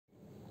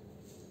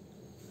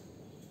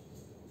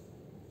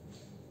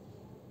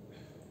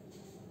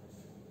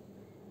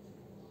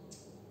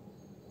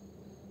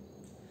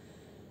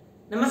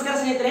ನಮಸ್ಕಾರ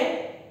ಸ್ನೇಹಿತರೆ,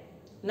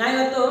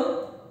 ನಾವಿವತ್ತು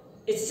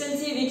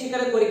ಎಸ್ಎಸ್ಎಲ್ಸಿ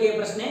ವೀಕ್ಷಕರ ಕೋರಿಕೆಯ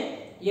ಪ್ರಶ್ನೆ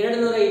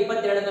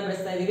 222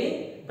 ಬಿಡಿಸ್ತಾ ಇದ್ದೀವಿ.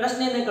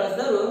 ಪ್ರಶ್ನೆಯನ್ನು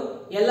ಕಳಿಸಿದವರು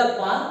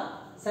ಯಲ್ಲಪ್ಪ,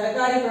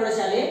 ಸರ್ಕಾರಿ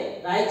ಪ್ರೌಢಶಾಲೆ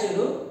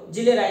ರಾಯಚೂರು,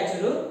 ಜಿಲ್ಲೆ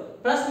ರಾಯಚೂರು.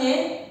 ಪ್ರಶ್ನೆ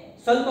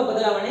ಸ್ವಲ್ಪ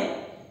ಬದಲಾವಣೆ.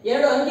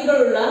 2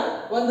 ಅಂಕಿಗಳುಳ್ಳ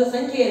ಒಂದು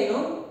ಸಂಖ್ಯೆಯನ್ನು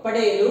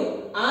ಪಡೆಯಲು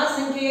ಆ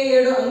ಸಂಖ್ಯೆಯ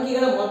 2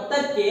 ಅಂಕಿಗಳ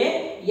ಮೊತ್ತಕ್ಕೆ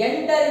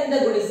 8ರಿಂದ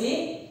ಗುಣಿಸಿ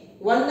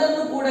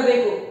ಒಂದನ್ನು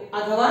ಕೂಡಬೇಕು,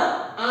 ಅಥವಾ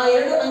ಆ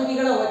 2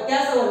 ಅಂಕಿಗಳ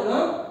ವ್ಯತ್ಯಾಸವನ್ನು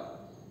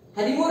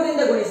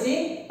 13ರಿಂದ ಗುಣಿಸಿ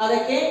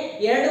ಅದಕ್ಕೆ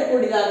 2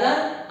 ಕೂಡಿದಾಗ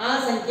ಆ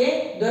ಸಂಖ್ಯೆ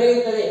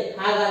ದೊರೆಯುತ್ತದೆ.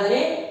 ಹಾಗಾದರೆ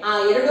ಆ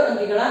 2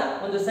 ಅಂಕಿಗಳ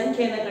ಒಂದು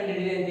ಸಂಖ್ಯೆಯನ್ನು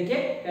ಕಂಡುಹಿಡಿಯಿರಿ ಅಂತ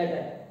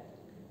ಹೇಳ್ತಾರೆ.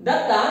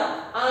 ದತ್ತ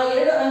ಆ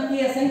 2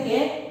 ಅಂಕಿಯ ಸಂಖ್ಯೆ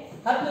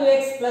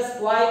 10x +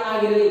 y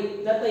ಆಗಿರಲಿ.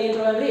 ದತ್ತ ಏನು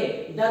ನೋಡ್ರಿ,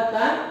 ದತ್ತ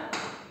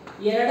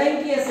 2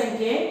 ಅಂಕಿಯ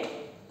ಸಂಖ್ಯೆ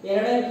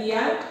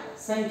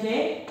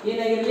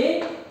ಏನಾಗಿರಲಿ,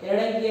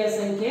 2 ಅಂಕಿಯ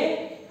ಸಂಖ್ಯೆ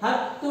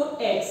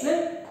 10x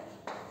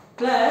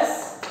 +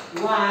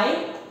 y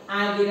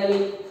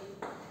ಆಗಿರಲಿ.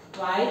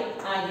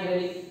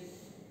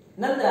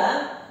 ನಂತರ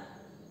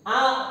ಆ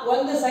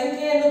ಒಂದು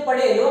ಸಂಖ್ಯೆಯನ್ನು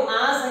ಪಡೆಯಲು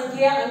ಆ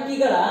ಸಂಖ್ಯೆಯ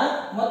ಅಂಕಿಗಳ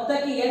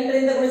ಮೊತ್ತಕ್ಕೆ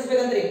 8ರಿಂದ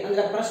ಗುಣಿಸಬೇಕಂದ್ರಿ.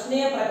 ಅಂದ್ರೆ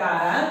ಪ್ರಶ್ನೆಯ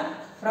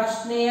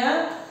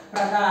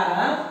ಪ್ರಕಾರ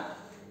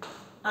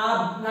ಆ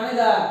ನನಗ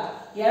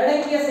 2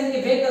 ಅಂಕಿಯ ಸಂಖ್ಯೆ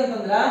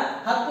ಬೇಕಂತಂದ್ರ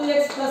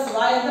 10x +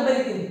 y ಅಂತ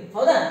ಬರಿತೀನಿ.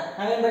 ಹೌದಾ?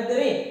 ನಾವೇನ್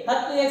ಬರ್ತೀವಿ,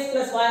 10x +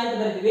 y ಅಂತ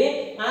ಬರಿತೀವಿ.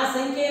 ಆ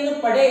ಸಂಖ್ಯೆಯನ್ನು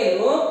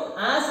ಪಡೆಯಲು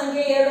ಆ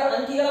ಸಂಖ್ಯೆಯ 2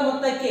 ಅಂಕಿಗಳ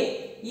ಮೊತ್ತಕ್ಕೆ,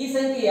 ಈ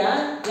ಸಂಖ್ಯೆಯ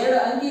 2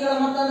 ಅಂಕಿಗಳ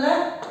ಮೊತ್ತ ಅಂದ್ರೆ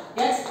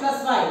x +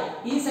 y,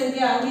 ಈ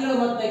ಸಂಖ್ಯೆಯ ಅಂಕಿಗಳ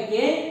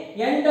ಮೊತ್ತಕ್ಕೆ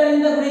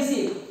 8ರಿಂದ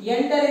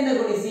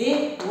ಗುಣಿಸಿ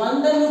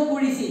ಒಂದನ್ನು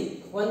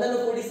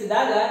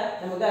ಕೂಡಿಸಿದಾಗ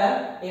ನಮಗ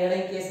 2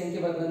 ಅಂಕಿಯ ಸಂಖ್ಯೆ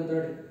ಬರ್ತದೆ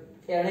ನೋಡ್ರಿ.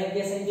 2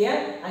 ಅಂಕಿಯ ಸಂಖ್ಯೆಯ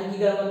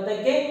ಅಂಕಿಗಳ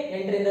ಮೊತ್ತಕ್ಕೆ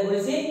 8ರಿಂದ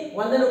ಗುಣಿಸಿ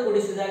ಒಂದನ್ನು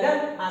ಕೂಡಿಸಿದಾಗ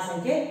ಆ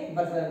ಸಂಖ್ಯೆ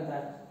ಬರ್ತದೆ ಅಂತ.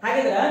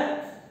 ಹಾಗಿದ್ರೆ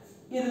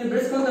ಇದನ್ನ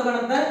ಬಿಡಿಸ್ಕೊಂಡು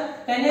ತಗೋಣಂತ.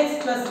 10x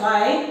 +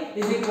 y =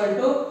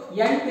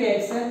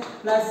 8x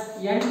 +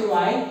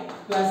 8y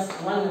 +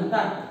 1 ಅಂತ.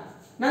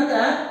 ನಂತರ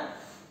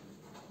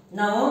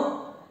ನಾವು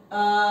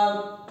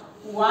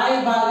y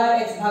ಭಾಗ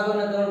x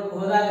ಭಾಗವನ್ನು ತಗೊಂಡು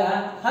ಹೋದಾಗ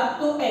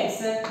 10x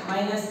 -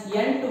 8y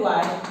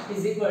 =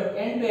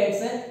 8x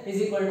 =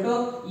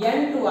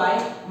 8y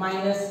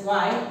 - y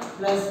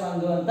 +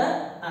 1 ಅಂತ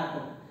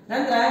ಆಗ್ತದೆ.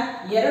 ನಂತರ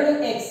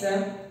 2x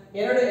 =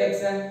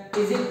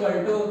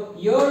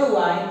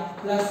 7y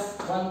 +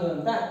 1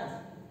 ಅಂತ ಆಗ್ತದೆ.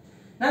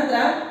 ನಂತರ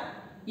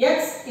x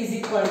 =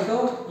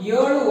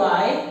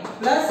 7y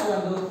 +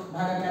 1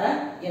 ಭಾಗಾಕಾರ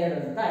 2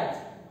 ಅಂತ ಆಯ್ತು.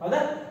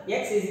 ಹೌದಾ?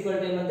 x = 7y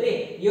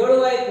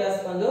 +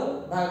 1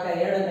 ಭಾಗಾಕಾರ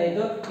 2 ಅಂತ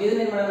ಆಯ್ತು.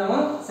 ಇದನ್ನ ಮಾಡೋಣ ನಾವು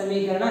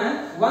ಸಮೀಕರಣ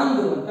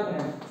 1 ಅಂತ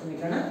ಬರೆಯೋಣ.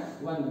 ಸಮೀಕರಣ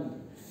 1.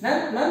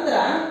 ನಂತರ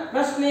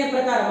ಪ್ರಶ್ನೆಯ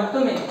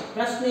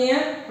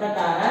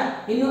ಪ್ರಕಾರ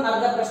ಇನ್ನು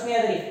ಅರ್ಧ ಪ್ರಶ್ನೆ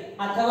ಅದರಿ.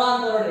 ಅಥವಾ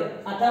ಅಂತ ನೋಡ್ರಿ,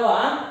 ಅಥವಾ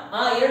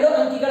ಆ 2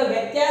 ಅಂಕಿಗಳ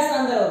ವ್ಯತ್ಯಾಸ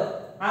ಅಂದ್ರೆ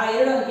ಆ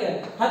 2 ಅಂಕಿ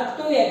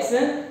 10x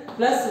 +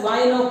 y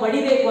ನಾವು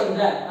ಪಡಿಬೇಕು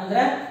ಅಂದ್ರೆ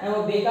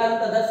ನಮಗೆ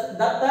ಬೇಕಾದಂತ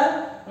ದತ್ತ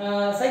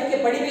ಸಂಖ್ಯೆ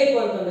ಪಡಿಬೇಕು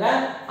ಅಂತಂದ್ರ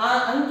ಆ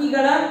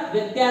ಅಂಕಿಗಳ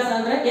ವ್ಯತ್ಯಾಸ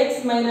ಅಂದ್ರೆ x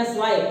 - y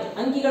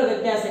ಅಂಕಿಗಳ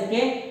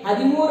ವ್ಯತ್ಯಾಸಕ್ಕೆ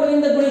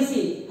 13ರಿಂದ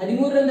ಗುಣಿಸಿ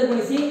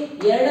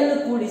 2ನ್ನು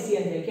ಕೂಡಿಸಿ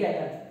ಅಂತ ಹೇಳಿ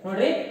ಕೇಳ್ತಾರೆ.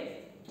 ನೋಡ್ರಿ,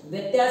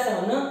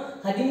 ವ್ಯತ್ಯಾಸವನ್ನು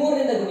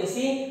 13ರಿಂದ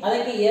ಗುಣಿಸಿ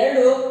ಅದಕ್ಕೆ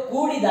 2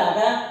 ಕೂಡಿದಾಗ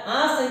ಆ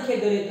ಸಂಖ್ಯೆ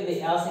ದೊರೆಯುತ್ತದೆ.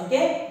 ಯಾವ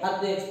ಸಂಖ್ಯೆ?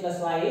 10x +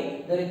 y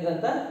ದೊರೆಯುತ್ತದೆ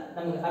ಅಂತ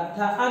ನಮಗೆ ಅರ್ಥ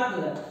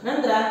ಆಗ್ತದೆ.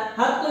 ನಂತರ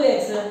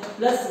 10x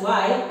 +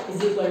 y =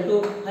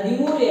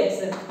 13x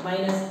 -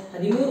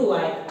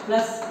 13y +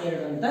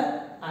 2 ಅಂತ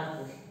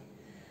ಆಗ್ತದೆ.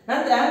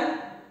 ನಂತರ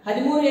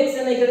 13x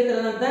ಅನ್ನು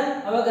ಕೇಳ್ತಾರಂತ,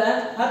 ಅವಾಗ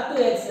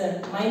 10x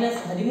 -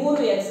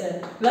 13x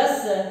 +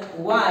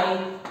 y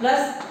 +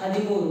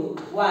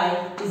 13y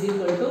 =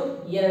 2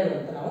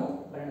 ಅಂತ ನಾವು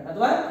ಬರೆಯೋಣ.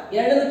 ಅಥವಾ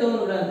 2ನ್ನು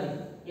ತಗೊಂಡ್ಬಿಡೋಣ.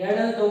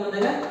 2ನ್ನು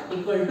ತಗೊಂಡ್ಬಂದಾಗ =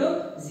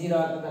 0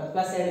 ಆಗ್ತದೆ.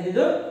 ಪ್ಲಸ್ 2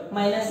 ಇದ್ದು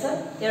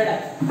 -2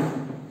 ಆಗ್ತದೆ.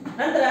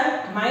 ನಂತರ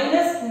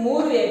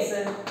 -3x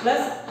 +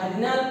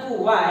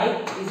 14y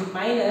 -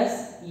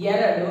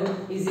 2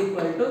 =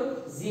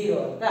 0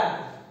 ಅಂತ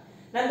ಆಗ್ತದೆ.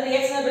 ನಂತರ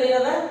x ನ ಬೆಲೆ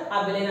ಏನದ ಆ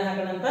ಬೆಲೆನ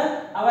ಹಾಕೋಣ ಅಂತ.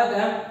 ಅವಾಗ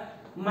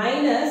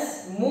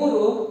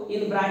 -3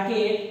 ಇನ್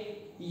ಬ್ರಾಕೆಟ್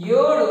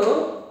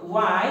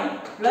 7y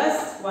 +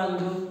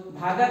 1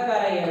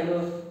 ಭಾಗಾಕಾರ 2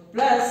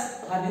 ಪ್ಲಸ್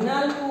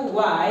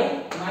 14y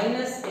 -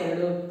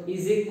 2 =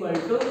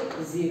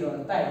 0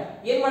 ಅಂತ ಆಯ್ತು.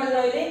 ಏನ್ ಮಾಡಿದ್ವಿ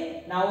ನಾವು ಇಲ್ಲಿ?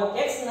 ನಾವು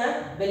x ನ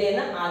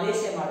ಬೆಲೆಯನ್ನ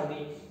ಆದೇಶ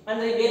ಮಾಡಿದ್ವಿ.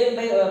 ಅಂದ್ರೆ ಬೇರೆ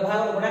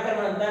ಭಾಗವನ್ನು ಗುಣಾಕಾರ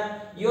ಮಾಡೋಣ.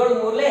 7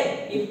 3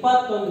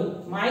 21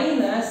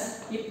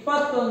 -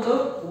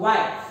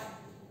 21y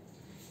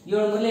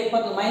 7 3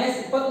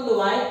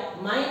 21y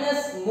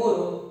 -3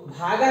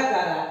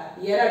 ಭಾಗಾಕಾರ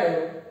 2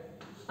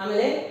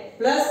 ಆಮೇಲೆ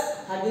ಪ್ಲಸ್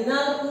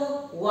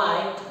 14y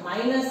 -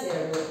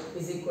 2 =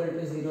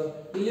 0.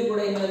 ಇಲ್ಲಿ ಕೂಡ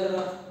ಇನ್ನೊಂದು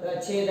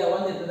ಛೇದ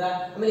 1 ಇರ್ತದ.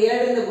 ಆಮೇಲೆ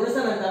 2ರಿಂದ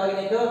ಗುಣಿಸೋಣ ಅಂತ. ಅವಾಗ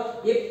ಏನಾಯ್ತು?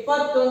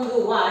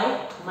 21y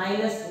 -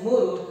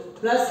 3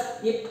 plus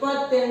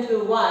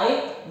 28y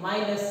 -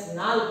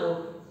 4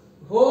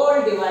 whole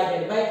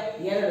divided by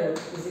 2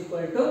 =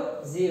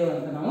 0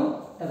 ಅಂತ ನಾವು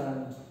ತಗೋಣ.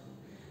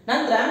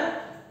 ನಂತರ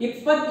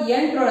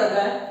 28ರೊಳಗ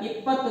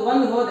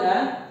 21 ಹೋದ್ರ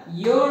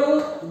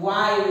 7y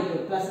ಆಯ್ತು.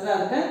 ಪ್ಲಸ್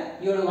ಅದಕ್ಕೆ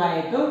 7y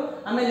ಆಯ್ತು.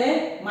 ಆಮೇಲೆ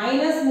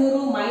 -3 -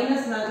 4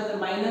 -7 =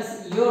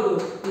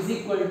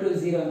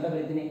 0 ಅಂತ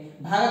ಬರೀತೀನಿ.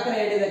 ಭಾಗಕಾರ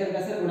 2 ಇದಕ್ಕೆ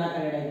ಕಸರ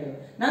ಗುಣಾಕಾರ 2 ಆಯ್ತು.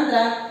 ನಂತರ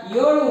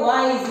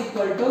 7y is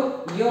equal to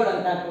 7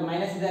 ಅಂತ ಹಾಕ್ತು,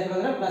 ಮೈನಸ್ ಇದೆ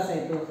ಹಾಕಿದ್ರೆ ಪ್ಲಸ್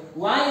ಆಯ್ತು.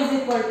 y is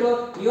equal to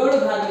 7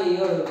 ಭಾಗಿಲೆ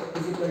 7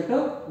 is equal to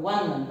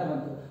 1 ಅಂತ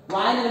ಬಂತು.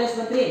 y ನ ಬೆಲೆ ಎಷ್ಟು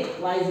ಬಂತ್ರಿ?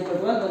 y is equal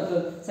to 1 ಬಂತು.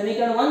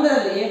 ಸಮೀಕರಣ 1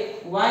 ರಲ್ಲಿ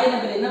y ನ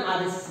ಬೆಲೆಯನ್ನು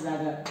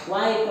ಆದೇಶಿಸಿದಾಗ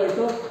y equal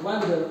to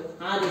 1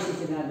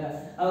 ಆದೇಶಿಸಿದಾಗ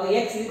ಅವಾಗ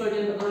x is equal to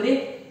ಏನು ನೋಡ್ರಿ,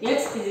 x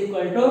is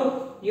equal to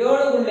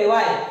 7 ಗುಂಡ್ಲೆ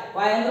y,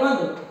 y ಅಂದ್ರೆ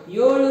 1,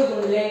 7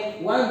 ಗುಂಡ್ಲೆ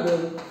 1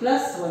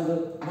 plus 1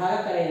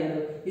 ಭಾಗಾಕಾರ 2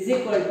 is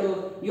equal to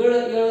 7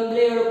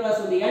 ಗುಂಡ್ಲೆ 7 plus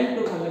 1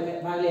 8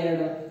 ಭಾಗಲೆ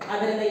 2.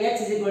 ಆದ್ದರಿಂದ x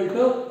is equal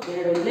to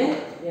 2 ಗುಂಡ್ಲೆ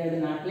 2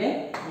 4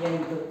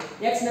 8.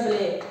 x ನ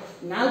ಬೆಲೆ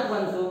 4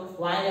 ಬಂತು,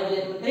 y ನ ಬೆಲೆ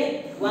ಬಂತ್ರಿ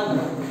 1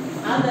 ಬಂತು.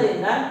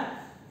 ಆದ್ದರಿಂದ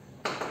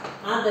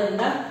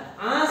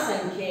ಆ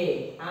ಸಂಖ್ಯೆ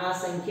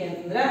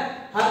ಅಂತಂದ್ರೆ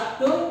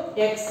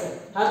 10x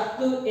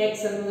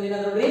ಅಂತಂದ್ರೆ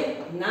ಏನಾದ್ರು ನೋಡ್ರಿ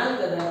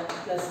 4 ಅದ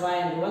ಪ್ಲಸ್ y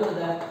ಅಂದ್ರೆ 1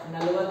 ಅದ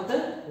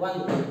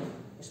 41.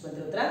 ಎಷ್ಟು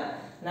ಬಂತು ಉತ್ತರ?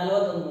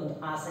 41 ಬಂತು.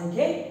 ಆ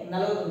ಸಂಖ್ಯೆ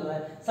 41 ಅದ.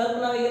 ಸ್ವಲ್ಪ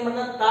ನಾವು ಈಗ ಮನ್ನ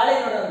ತಾಳೆ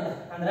ನೋಡೋಣ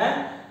ಅಂದ್ರೆ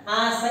ಆ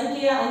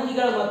ಸಂಖ್ಯೆಯ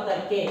ಅಂಕಿಗಳ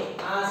ಮೊತ್ತಕ್ಕೆ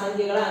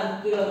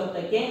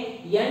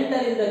 8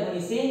 ರಿಂದ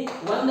ಗುಣಿಸಿ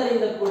 1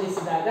 ರಿಂದ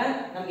ಕೂಡಿಸಿದಾಗ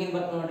ನಮಗೆ ಏನು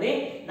ಬರ್ತದೆ ನೋಡ್ರಿ,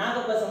 4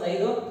 ಪ್ಲಸ್ 1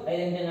 5, 5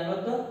 ×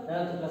 40,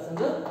 40 ಪ್ಲಸ್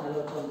 1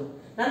 41.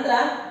 ನಂತರ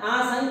ಆ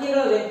ಸಂಖ್ಯೆಗಳ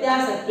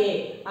ವ್ಯತ್ಯಾಸಕ್ಕೆ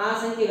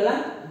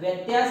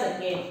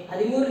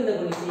 13 ರಿಂದ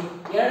ಗುಣಿಸಿ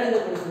 2 ರಿಂದ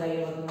ಕೂಡಿಸಿದಾಗ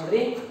ಏನು ಬರ್ತದೆ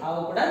ನೋಡ್ರಿ, ಅವು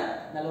ಕೂಡ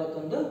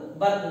 41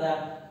 ಬರ್ತದ.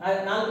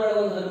 4 ಒಳಗೆ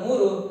 1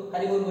 3,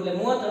 13 ಗುಂಡ್ಲೆ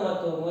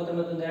 39,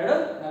 39 2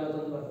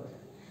 41 ಬರ್ತದೆ.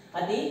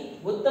 ಅತಿ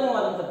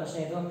ಉತ್ತಮವಾದಂತಹ ಪ್ರಶ್ನೆ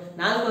ಇದು,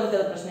 4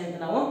 ಅಂಕದ ಪ್ರಶ್ನೆ ಅಂತ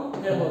ನಾವು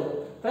ಹೇಳ್ಬೋದು.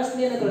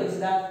 ಪ್ರಶ್ನೆಯನ್ನು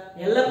ಕಳುಹಿಸಿದ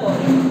ಎಲ್ಲಪ್ಪ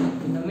ಅವರಿಗೆ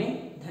ಇನ್ನೊಮ್ಮೆ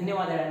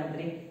ಧನ್ಯವಾದ ಹೇಳೋಣ.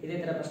 ಇದೇ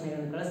ತರ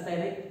ಪ್ರಶ್ನೆಗಳನ್ನು ಕಳಿಸ್ತಾ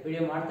ಇರಿ,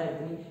 ವಿಡಿಯೋ ಮಾಡ್ತಾ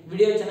ಇರ್ತೀನಿ.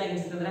 ವಿಡಿಯೋ ಚೆನ್ನಾಗಿ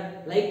ಅನಿಸಿದ್ರೆ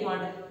ಲೈಕ್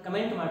ಮಾಡಿ,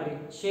 ಕಮೆಂಟ್ ಮಾಡ್ರಿ,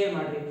 ಶೇರ್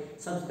ಮಾಡ್ರಿ,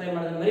 ಸಬ್ಸ್ಕ್ರೈಬ್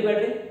ಮಾಡೋದನ್ನ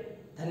ಮರಿಬೇಡ್ರಿ.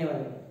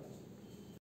 ಧನ್ಯವಾದಗಳು.